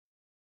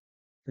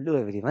Hello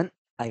everyone.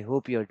 I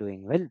hope you are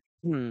doing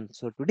well.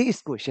 So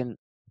today's question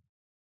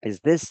is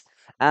this.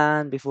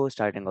 And before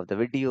starting off the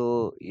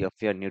video, if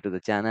you're new to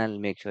the channel,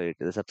 make sure you hit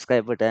the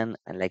subscribe button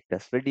and like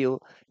this video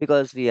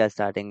because we are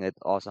starting with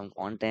awesome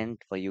content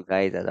for you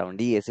guys around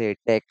DSA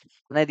tech.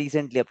 And I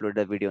recently uploaded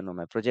a video on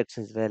my projects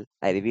as well.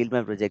 I revealed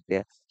my project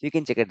there. So you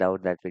can check it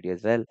out that video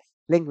as well.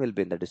 Link will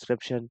be in the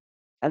description.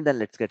 And then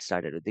let's get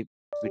started with the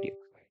video.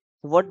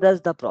 What does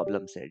the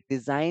problem say?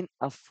 Design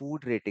a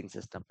food rating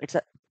system.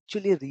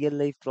 Actually a real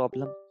life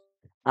problem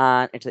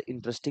and it's an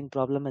interesting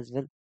problem as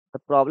well. The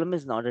problem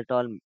is not at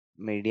all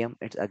medium,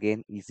 it's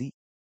again easy.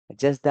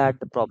 Just that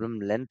the problem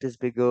length is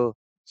bigger,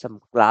 some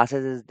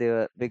classes is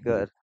there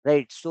bigger,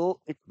 right?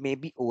 So it may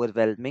be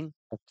overwhelming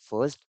at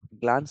first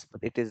glance,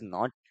 but it is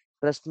not.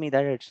 Trust me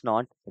that it's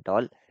not at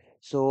all.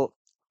 So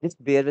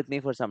just bear with me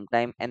for some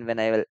time, and when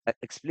I will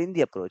explain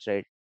the approach,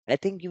 right? I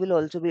think you will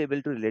also be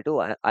able to relate.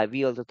 Oh,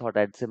 we also thought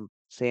I'd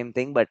same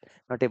thing, but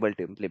not able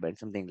to implement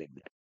something like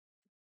that.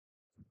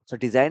 So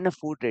design a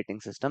food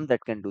rating system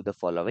that can do the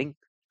following.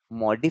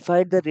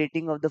 Modify the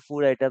rating of the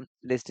food item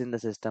list in the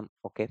system.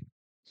 Okay.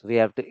 So we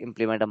have to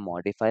implement a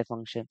modify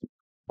function.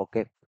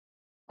 Okay.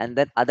 And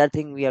then other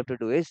thing we have to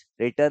do is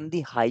return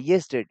the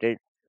highest rated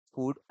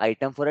food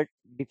item for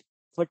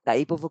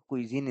type of a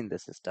cuisine in the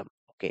system.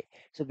 Okay.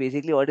 So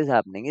basically what is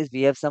happening is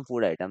we have some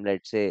food item.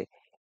 Let's say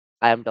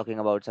I am talking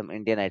about some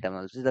Indian item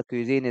also. The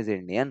cuisine is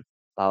Indian.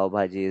 Pav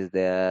bhaji is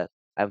there.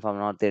 I'm from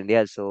North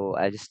India, so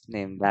I just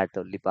named that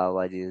only. Pav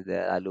bhaji is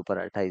there. Aloo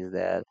paratha is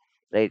there,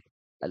 right?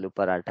 Aloo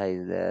paratha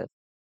is there.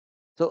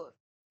 So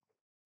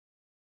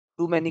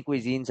too many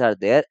cuisines are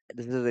there.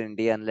 This is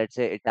Indian. Let's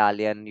say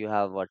Italian. You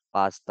have what?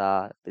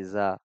 Pasta,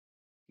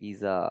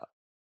 pizza,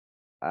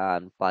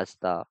 and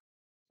pasta,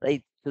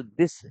 right? So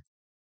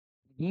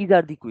these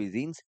are the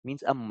cuisines.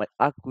 Means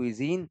a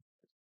cuisine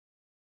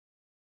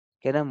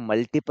can have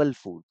multiple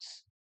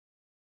foods.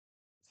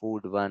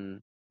 Food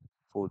one,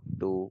 food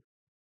two,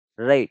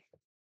 right?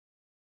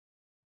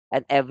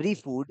 And every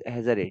food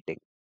has a rating.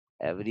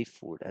 Every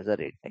food has a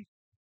rating.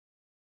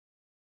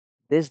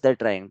 This they're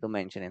trying to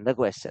mention in the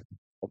question.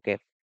 Okay.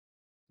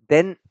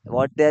 Then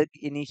what they're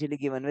initially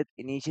given with?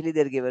 Initially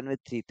they're given with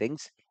three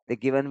things. They're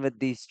given with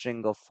the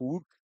string of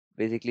food.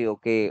 Basically,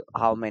 okay,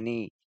 how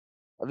many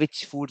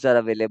which foods are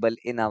available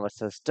in our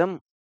system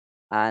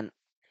and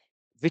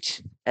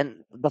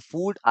the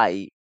food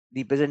I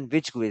represent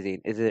which cuisine.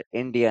 Is it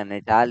Indian,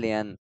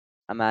 Italian,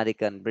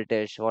 American,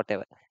 British,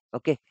 whatever.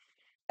 Okay.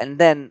 And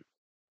then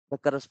the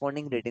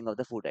corresponding rating of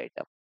the food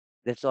item.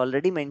 That's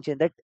already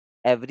mentioned that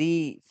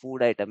every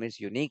food item is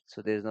unique,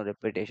 so there is no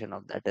repetition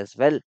of that as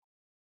well.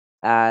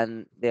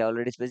 And they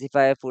already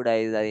specify food I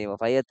is the name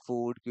of ayat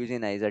food,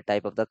 cuisine I is a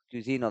type of the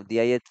cuisine of the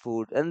ayat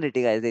food, and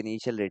rating I is the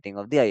initial rating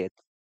of the ayat.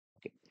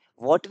 Okay.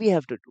 What we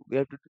have to do, we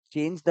have to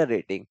change the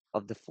rating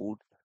of the food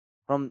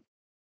from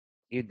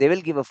they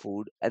will give a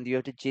food and you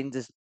have to change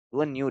this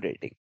to a new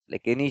rating.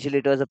 Like initially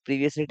it was a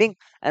previous rating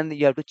and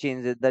you have to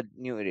change the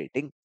new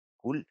rating.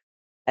 Cool.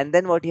 And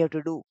then what you have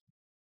to do?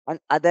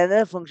 And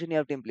another function you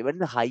have to implement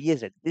the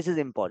highest rate. This is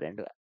important,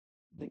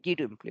 key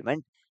to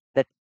implement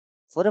that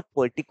for a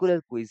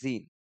particular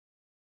cuisine,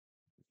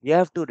 you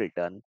have to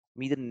return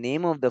me the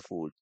name of the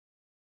food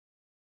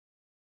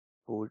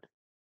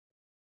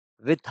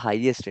with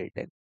highest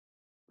rating,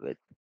 with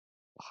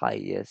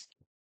highest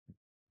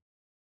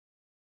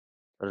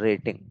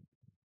rating.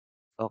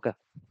 Okay.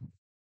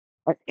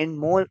 And in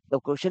more, the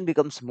question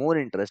becomes more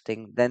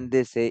interesting. Then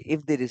they say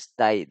if there is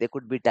tie, there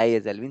could be tie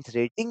as well. Means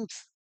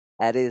ratings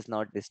array is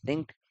not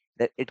distinct.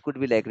 That it could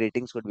be like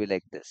ratings could be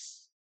like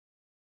this.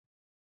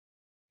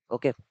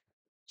 Okay.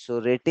 So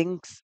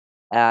ratings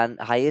and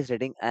highest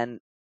rating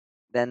and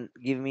then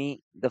give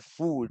me the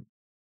food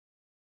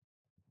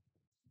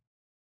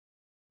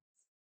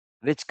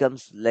which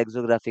comes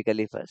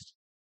lexicographically first.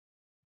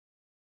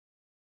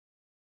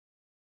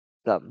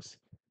 Comes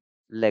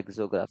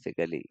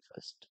lexicographically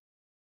first.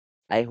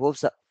 I hope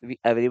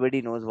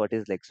everybody knows what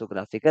is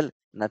lexicographical.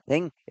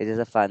 Nothing. It is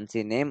a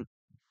fancy name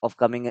of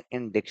coming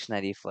in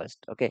dictionary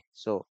first. Okay.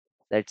 So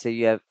let's say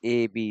you have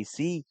A, B,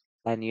 C,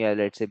 and you have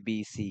let's say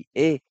B, C,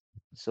 A.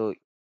 So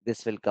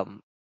this will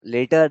come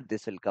later.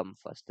 This will come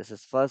first. This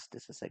is first.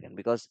 This is second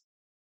because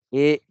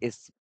A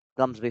is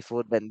comes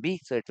before then B,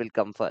 so it will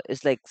come first.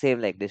 It's like same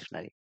like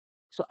dictionary.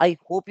 So I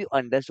hope you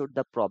understood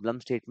the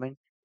problem statement.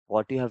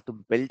 What you have to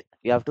build,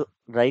 you have to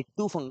write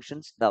two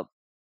functions: the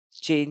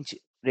change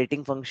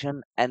rating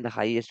function and the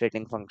highest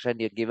rating function.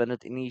 You're given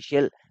with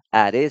initial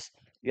arrays.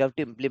 You have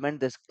to implement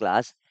this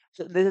class.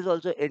 So this is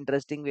also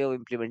interesting way of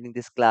implementing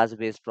this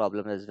class-based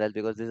problem as well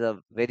because these are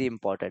very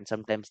important.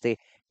 Sometimes they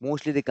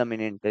mostly they come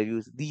in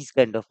interviews. These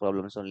kind of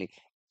problems only,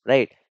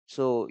 right?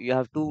 So you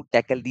have to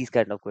tackle these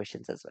kind of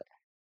questions as well.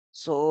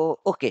 So,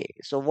 okay,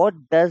 so what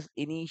does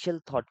initial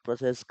thought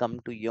process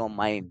come to your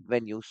mind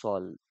when you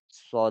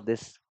saw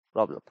this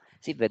problem?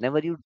 See, whenever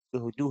you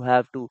do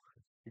have to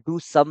do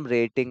some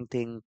rating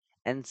thing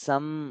and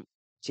some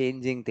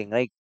changing thing,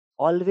 right?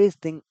 Always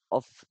think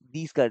of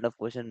these kind of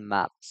question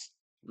maps.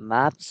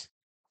 Maps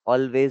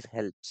always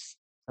helps.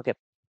 Okay,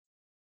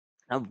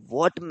 Now,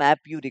 what map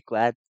you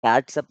require?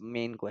 That's a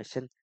main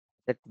question.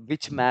 That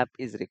which map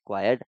is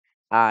required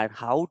and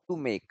how to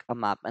make a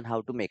map and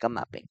how to make a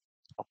mapping.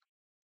 Okay,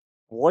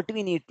 what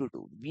we need to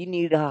do? We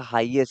need a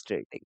highest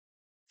rating.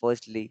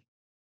 Firstly,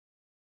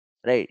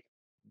 right?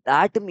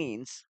 That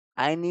means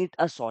I need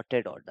a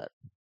sorted order.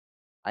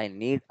 I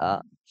need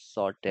a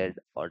sorted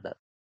order.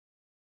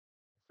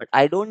 But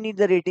I don't need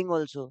the rating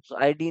also. So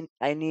I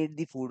need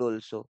the food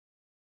also.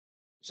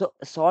 So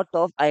sort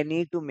of I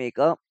need to make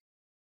a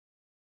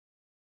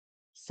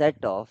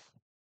set of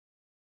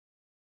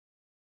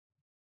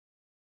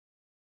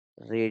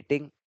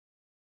rating,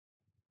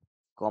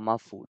 comma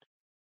food.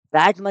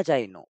 That much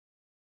I know.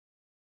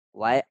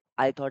 Why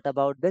I thought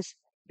about this?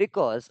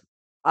 Because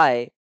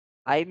I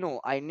I know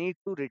I need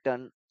to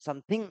return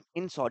something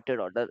in sorted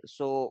order.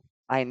 So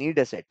I need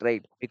a set,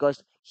 right?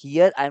 Because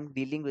here I'm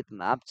dealing with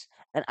maps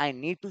and I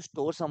need to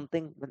store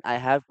something when I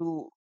have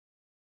to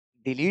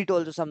delete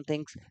also some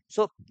things.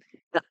 So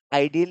the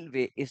ideal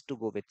way is to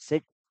go with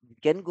set. You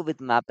can go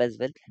with map as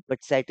well,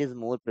 but set is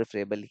more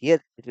preferable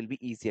here. It will be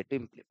easier to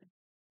implement.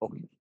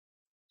 Okay.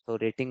 So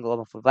rating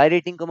comma food. Why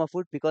rating comma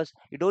food? Because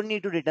you don't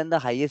need to return the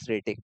highest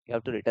rating. You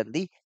have to return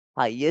the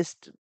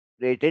highest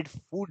rated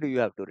food you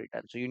have to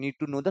return. So you need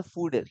to know the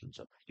food as well.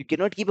 So you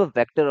cannot keep a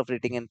vector of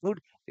rating and food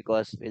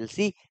because we'll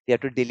see you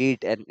have to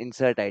delete and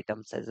insert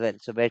items as well.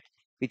 So but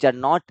which are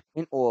not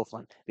in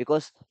OAuth1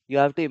 because you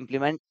have to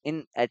implement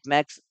in at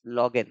max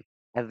login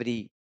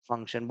every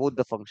function, both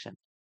the function.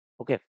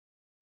 Okay.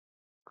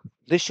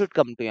 This should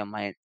come to your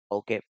mind.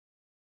 Okay.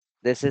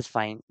 This is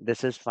fine.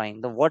 This is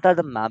fine. The what are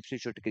the maps you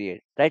should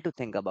create? Try to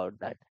think about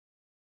that.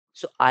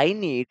 So I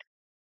need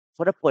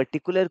for a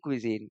particular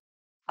cuisine,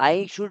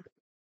 I should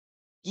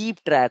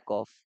keep track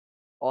of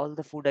all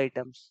the food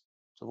items.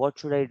 So what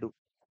should I do?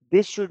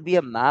 This should be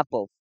a map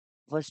of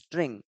a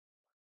string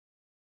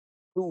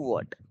to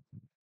what?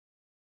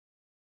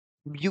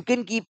 You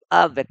can keep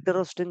a vector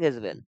of string as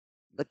well.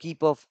 The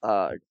keep of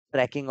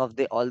tracking of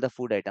the all the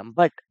food item.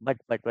 But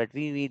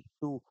we need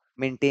to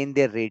maintain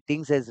their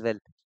ratings as well.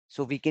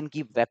 So we can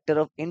keep vector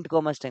of int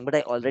comma string. But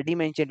I already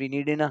mentioned we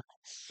need in a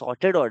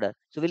sorted order.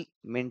 So we'll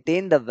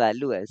maintain the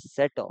value as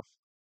set of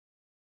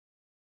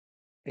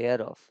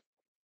pair of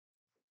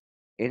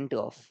int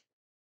of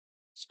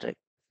string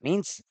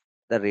means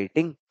the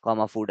rating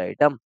comma food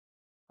item.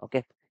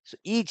 Okay, so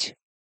each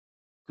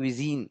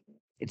cuisine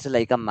it's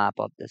like a map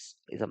of this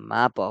is a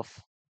map of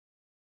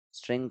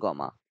string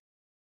comma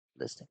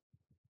this thing.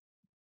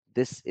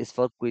 This is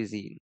for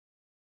cuisine.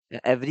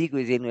 Every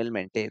cuisine will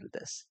maintain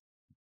this.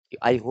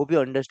 I hope you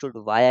understood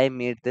why I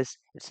made this.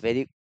 It's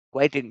very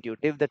quite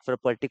intuitive that for a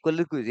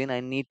particular cuisine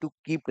I need to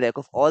keep track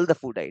of all the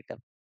food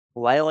items.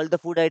 Why all the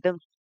food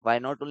items? Why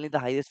not only the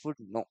highest food?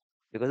 No,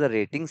 because the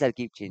ratings are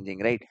keep changing,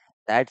 right?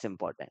 That's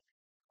important.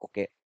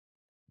 Okay.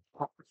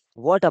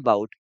 What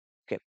about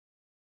okay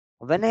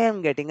when I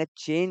am getting a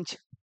change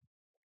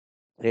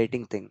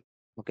rating thing?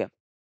 Okay,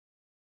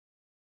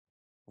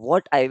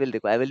 what I will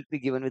require? I will be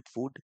given with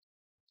food.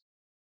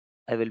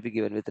 I will be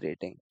given with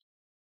rating.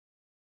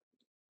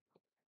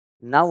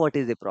 Now, what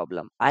is the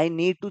problem? I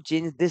need to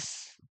change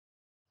this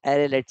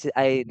array. Let's say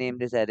I name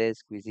this array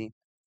as cuisine.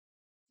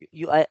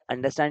 You are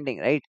understanding,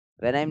 right?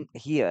 When I'm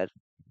here,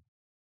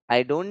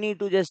 I don't need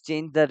to just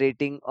change the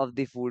rating of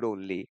the food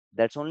only.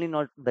 That's only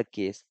not the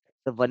case.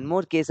 The one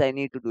more case I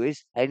need to do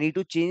is I need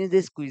to change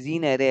this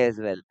cuisine array as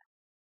well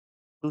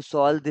to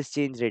solve this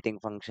change rating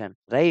function,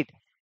 right?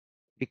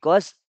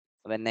 Because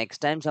when next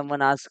time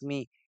someone asks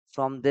me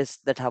from this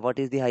that how what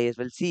is the highest,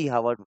 well see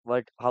how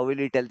what how will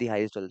you tell the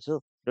highest also,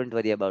 don't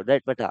worry about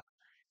that. But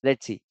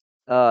let's see,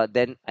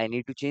 then I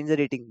need to change the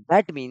rating.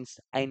 That means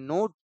I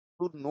know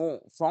to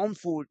know from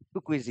food to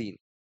cuisine.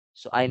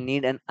 So I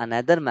need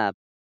another map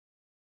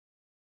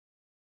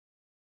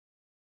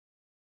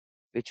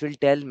which will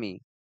tell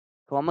me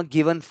from a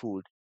given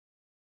food,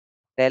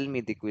 tell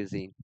me the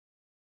cuisine.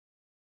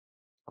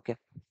 Okay,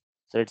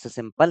 so it's a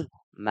simple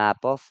map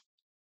of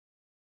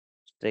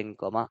string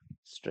comma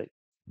string,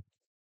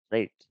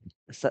 right?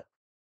 So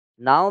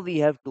now we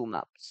have two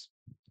maps.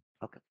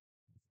 Okay,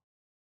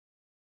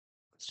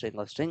 string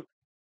of string,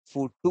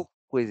 food to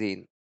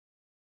cuisine,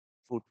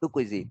 food to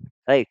cuisine,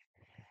 right?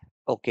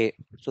 Okay,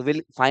 so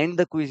we'll find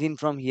the cuisine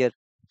from here.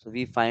 So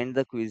we find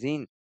the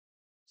cuisine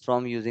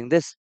from using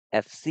this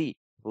FC,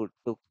 food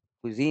to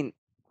cuisine,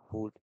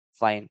 food,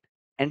 find.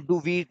 And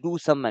do we do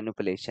some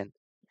manipulation?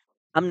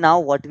 Now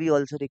what we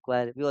also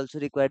require? We also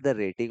require the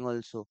rating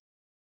also.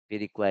 We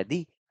require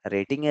the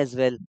rating as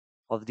well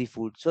of the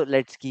food. So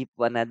let's keep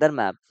one other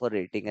map for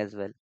rating as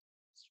well.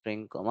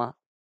 String, comma,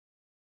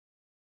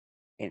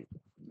 int.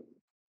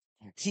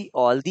 See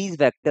all these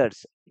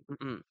vectors.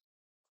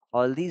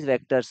 All these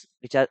vectors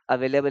which are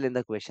available in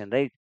the question,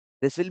 right?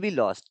 This will be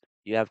lost.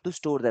 You have to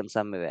store them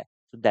somewhere.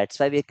 So that's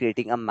why we're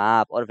creating a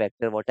map or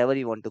vector, whatever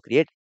you want to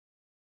create.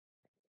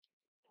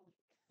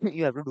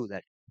 You have to do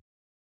that.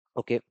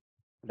 Okay,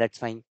 that's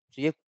fine.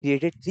 So you have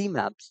created three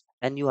maps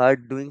and you are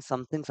doing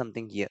something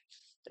here.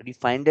 So you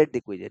find that the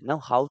equation. Now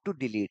how to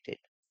delete it?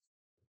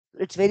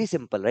 It's very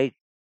simple, right?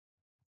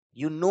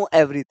 You know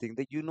everything,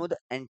 that you know the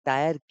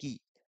entire key.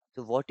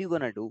 So what you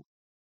gonna do?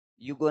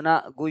 You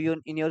gonna go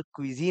in your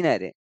cuisine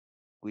array,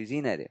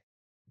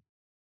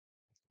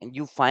 and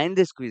you find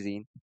this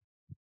cuisine,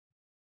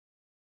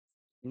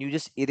 and you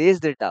just erase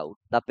it out,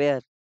 the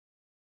pair,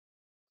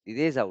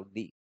 erase out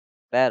the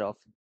pair of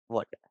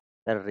what?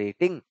 The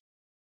rating,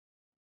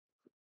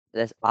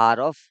 that's R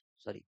of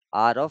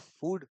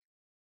food,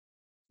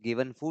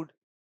 given food,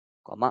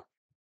 comma,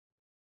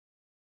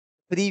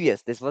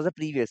 previous. This was a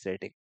previous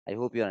rating. I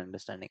hope you are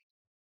understanding.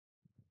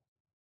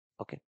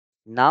 Okay.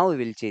 Now we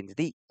will change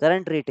the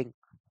current rating.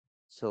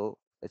 So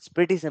it's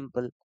pretty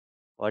simple.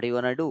 What you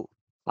wanna do?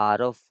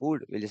 R of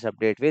food will just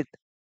update with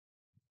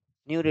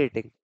new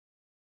rating.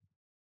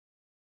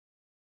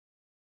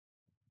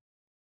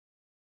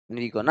 And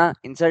we gonna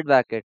insert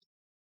bracket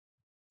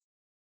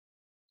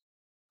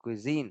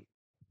cuisine.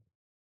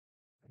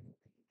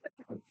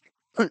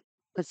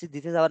 See,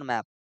 this is our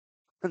map.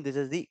 This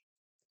is the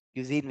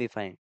cuisine we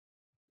find.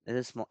 This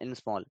is small in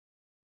small.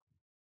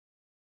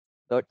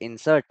 Dot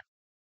insert.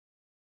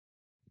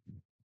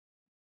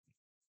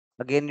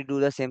 Again, you do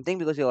the same thing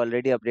because you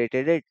already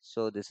updated it.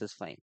 So this is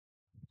fine.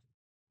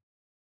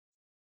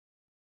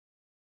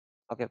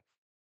 Okay,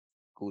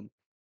 cool.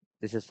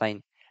 This is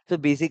fine. So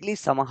basically,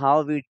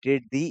 somehow we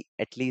did the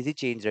at least the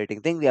change rating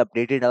thing. We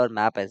updated our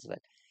map as well.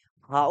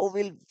 How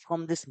will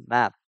from this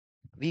map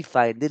we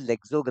find the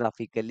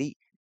lexicographically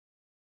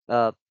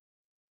uh,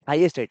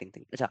 highest rating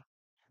thing? Acha,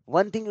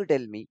 one thing you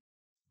tell me,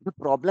 the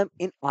problem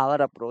in our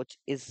approach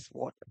is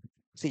what?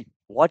 See,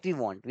 what we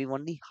want. We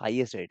want the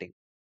highest rating.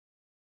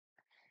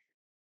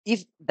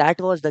 If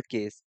that was the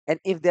case, and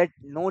if there are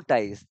no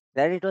ties,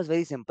 then it was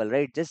very simple,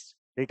 right? Just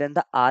return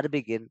the R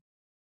begin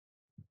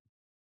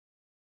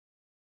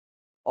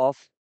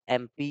of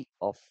MP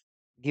of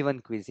given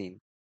cuisine,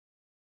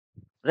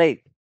 right?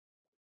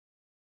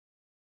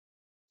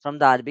 From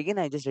the R begin,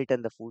 I just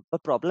return the food.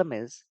 But problem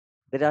is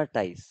there are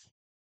ties,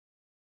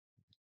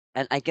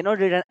 and I cannot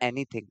return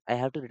anything. I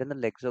have to return the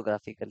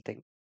lexicographical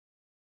thing.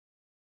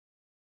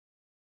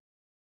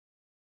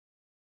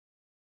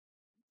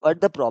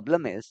 But the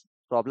problem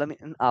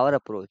in our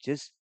approach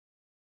is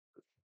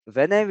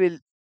when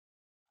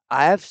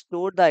I have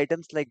stored the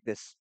items like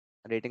this,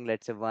 rating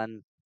let's say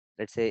one,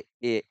 let's say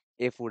a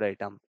food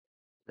item,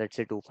 let's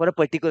say two for a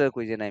particular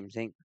cuisine. I'm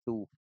saying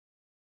two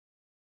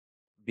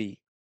B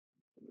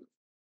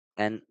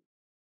and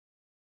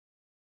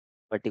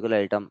particular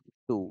item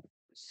two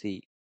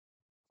C,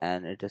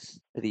 and it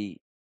is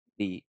three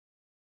D,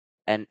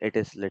 and it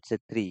is let's say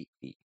three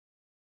E.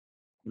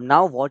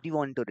 Now what you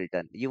want to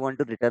return? You want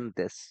to return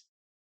this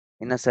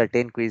in a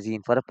certain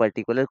cuisine for a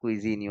particular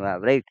cuisine you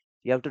have, right?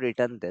 You have to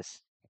return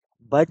this.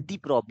 But the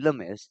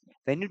problem is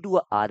when you do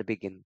a R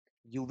begin,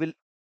 you will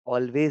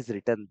always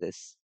return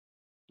this.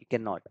 You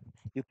cannot.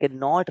 You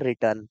cannot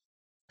return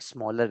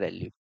smaller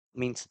value.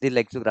 Means the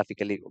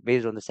lexicographically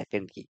based on the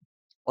second key.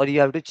 Or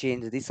you have to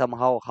change the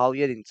somehow how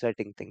you're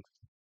inserting things.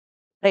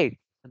 Right.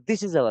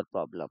 This is our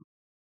problem.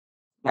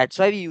 That's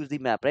why we use the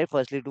map, right?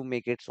 Firstly to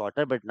make it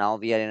shorter, but now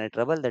we are in a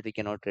trouble that we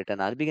cannot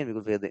return R begin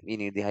because we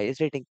need the highest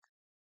rating.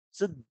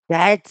 So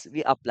that's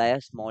we apply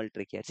a small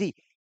trick here. See,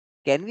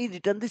 can we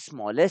return the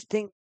smallest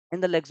thing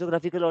in the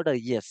lexicographical order?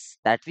 Yes,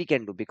 that we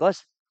can do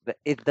because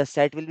if the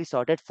set will be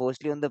sorted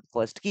firstly on the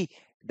first key,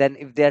 then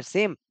if they are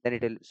same, then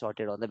it will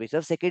sorted on the basis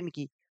of second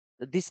key.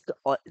 So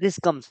this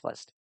comes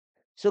first.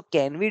 So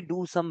can we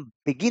do some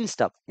begin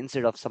stuff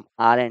instead of some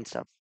R and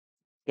stuff?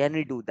 Can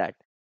we do that?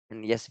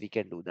 And yes, we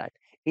can do that.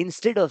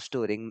 Instead of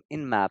storing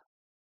in map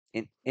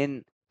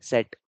in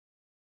set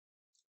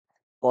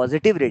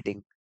positive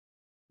rating,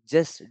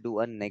 just do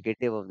a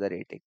negative of the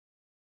rating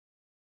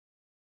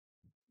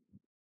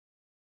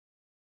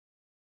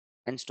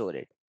and store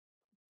it.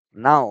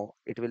 Now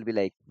it will be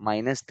like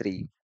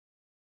 -3.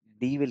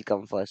 D will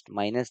come first,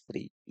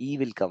 -3. E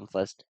will come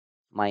first,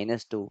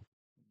 -2.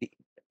 D,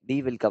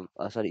 D will come,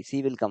 sorry,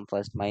 C will come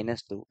first,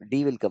 -2.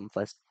 D will come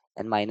first,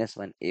 and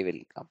 -1 A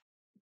will come.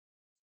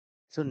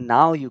 So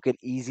now you can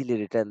easily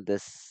return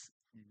this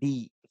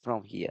D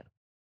from here,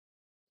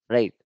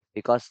 right?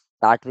 Because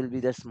that will be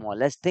the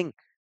smallest thing.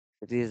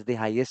 It is the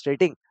highest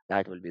rating,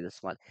 that will be the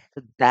small.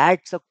 So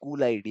that's a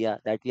cool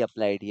idea that we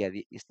applied here.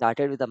 We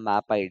started with a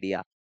map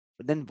idea.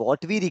 But then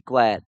what we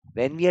require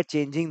when we are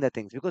changing the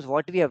things, because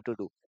what we have to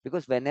do,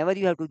 because whenever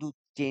you have to do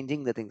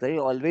changing the things,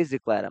 you always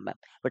require a map.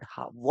 But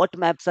what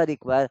maps are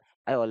required?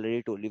 I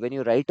already told you. When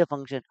you write a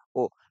function,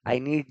 oh, I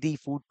need the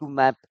food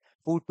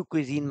to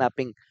cuisine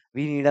mapping.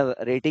 We need a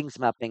ratings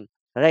mapping,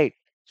 right?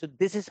 So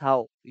this is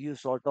how you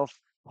sort of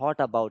thought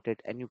about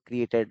it and you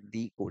created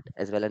the code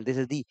as well. And this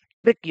is the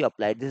trick you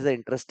applied. This is an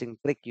interesting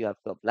trick you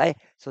have to apply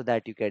so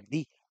that you get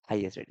the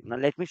highest rating. Now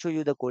let me show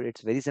you the code.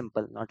 It's very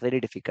simple, not very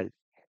difficult.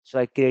 So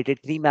I created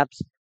three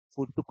maps: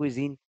 food to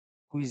cuisine.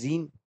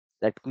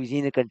 That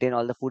cuisine will contain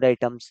all the food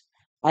items,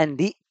 and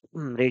the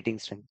rating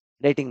string,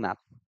 rating map.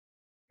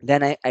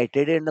 Then I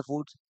iterated in the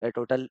foods, the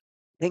total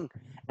thing,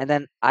 and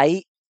then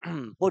I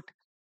put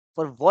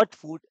for what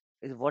food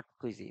is what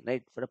cuisine,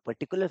 right? For a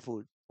particular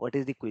food, what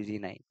is the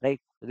cuisine name, right?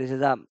 So this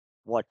is a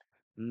what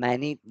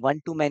many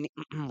one to many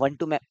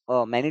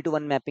many to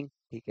one mapping.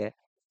 Okay.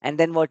 And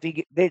then what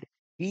we did,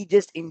 we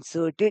just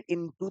inserted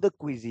into the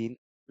cuisine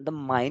the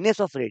minus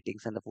of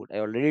ratings and the food. I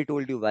already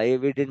told you why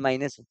we did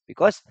minus,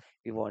 because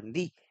we want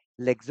the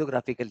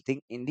lexicographical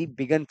thing in the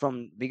begin.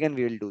 From begin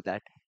we will do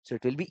that, so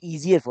it will be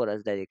easier for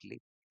us directly.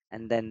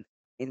 And then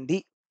in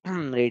the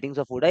ratings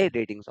of food, I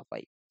ratings of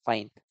I,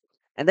 fine.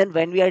 And then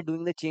when we are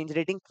doing the change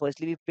rating,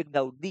 firstly we picked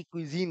out the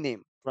cuisine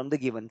name from the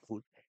given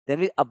food. Then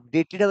we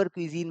updated our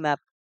cuisine map,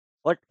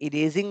 what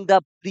erasing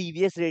the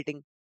previous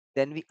rating.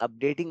 Then we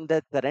updating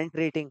the current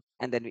rating,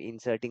 and then we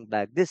inserting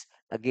back this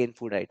again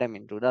food item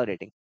into the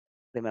rating.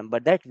 Remember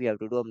that we have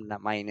to do a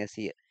minus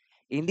here.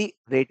 In the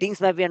ratings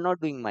map, we are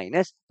not doing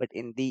minus, but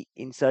in the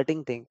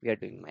inserting thing, we are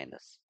doing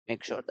minus.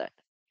 Make sure that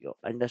you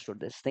understood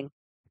this thing.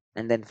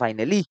 And then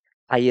finally,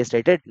 highest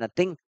rated,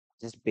 nothing.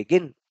 Just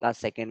begin.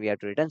 Last second, we have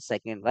to return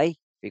second. Why?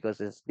 Because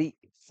it's the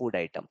food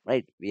item,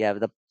 right? We have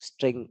the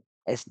string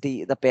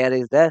st. The pair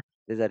is there.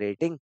 There's a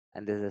rating,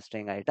 and there's a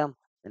string item.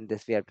 And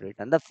this we have to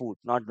return the food,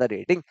 not the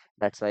rating.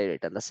 That's why I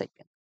return the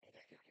second.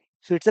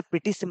 So it's a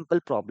pretty simple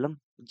problem.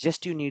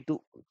 Just you need to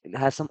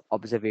have some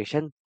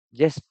observation.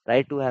 Just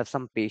try to have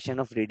some patience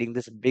of reading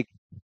this big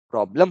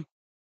problem,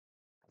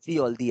 see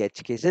all the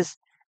edge cases,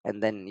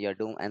 and then you're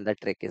doing, and the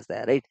trick is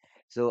there, right?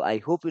 So I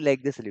hope you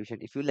like the solution.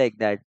 If you like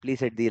that, please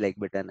hit the like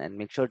button and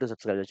make sure to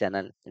subscribe to the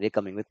channel. We're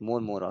coming with more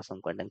and more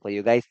awesome content for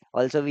you guys.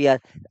 Also,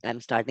 I'm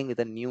starting with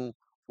a new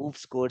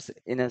oops course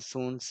in a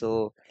soon.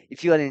 So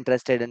if you are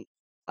interested in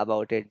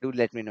about it, do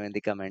let me know in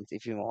the comments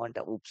if you want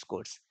a oops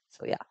course.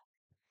 So yeah,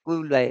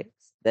 cool, bye.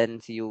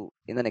 Then see you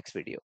in the next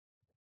video.